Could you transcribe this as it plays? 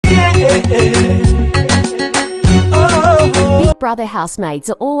brother housemates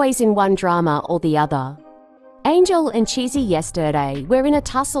are always in one drama or the other. Angel and Chizzy yesterday were in a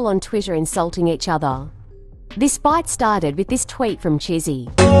tussle on Twitter insulting each other. This fight started with this tweet from Chizzy.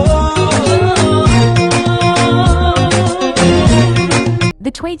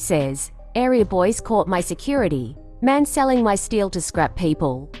 The tweet says, "Area boys caught my security, man selling my steel to scrap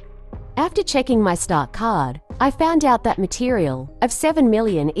people. After checking my start card, I found out that material of 7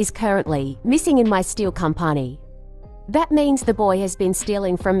 million is currently missing in my steel company. That means the boy has been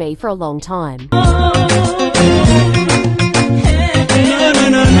stealing from me for a long time."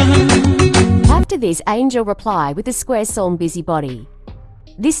 After this, Angel replied with a square Soma busybody.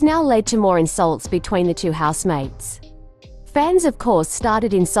 This now led to more insults between the two housemates. Fans of course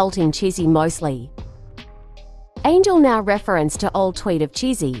started insulting Chizzy mostly. Angel now referenced her old tweet of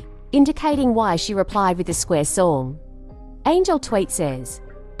Chizzy, indicating why she replied with a square Soma. Angel tweet says,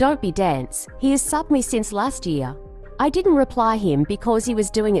 "Don't be dense, he has subbed me since last year. I didn't reply him because he was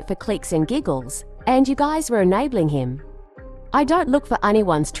doing it for clicks and giggles, and you guys were enabling him. I don't look for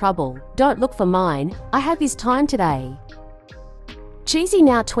anyone's trouble, don't look for mine, I have his time today." Chizzy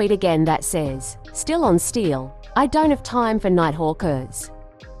now tweet again that says, "Still on steel, I don't have time for nighthawkers."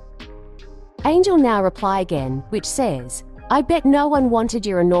 Angel now reply again, which says, "I bet no one wanted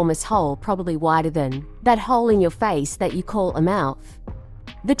your enormous hole probably wider than that hole in your face that you call a mouth.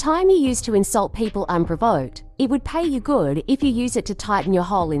 The time you use to insult people unprovoked, it would pay you good if you use it to tighten your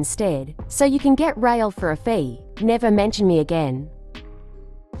hole instead, so you can get railed for a fee. Never mention me again."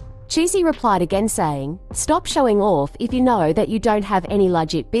 Chizzy replied again saying, "Stop showing off if you know that you don't have any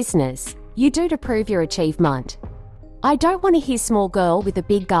legit business. You do to prove your achievement. I don't want to hear small girl with a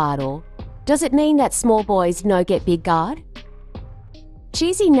big guard or, does it mean that small boys no get big guard?"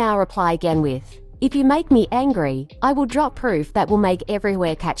 Chizzy now reply again with, "If you make me angry, I will drop proof that will make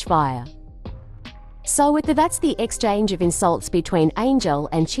everywhere catch fire." So that's the exchange of insults between Angel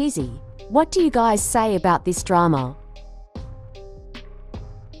and Chizzy. What do you guys say about this drama?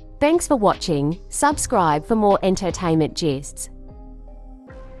 Thanks for watching. Subscribe for more entertainment gists.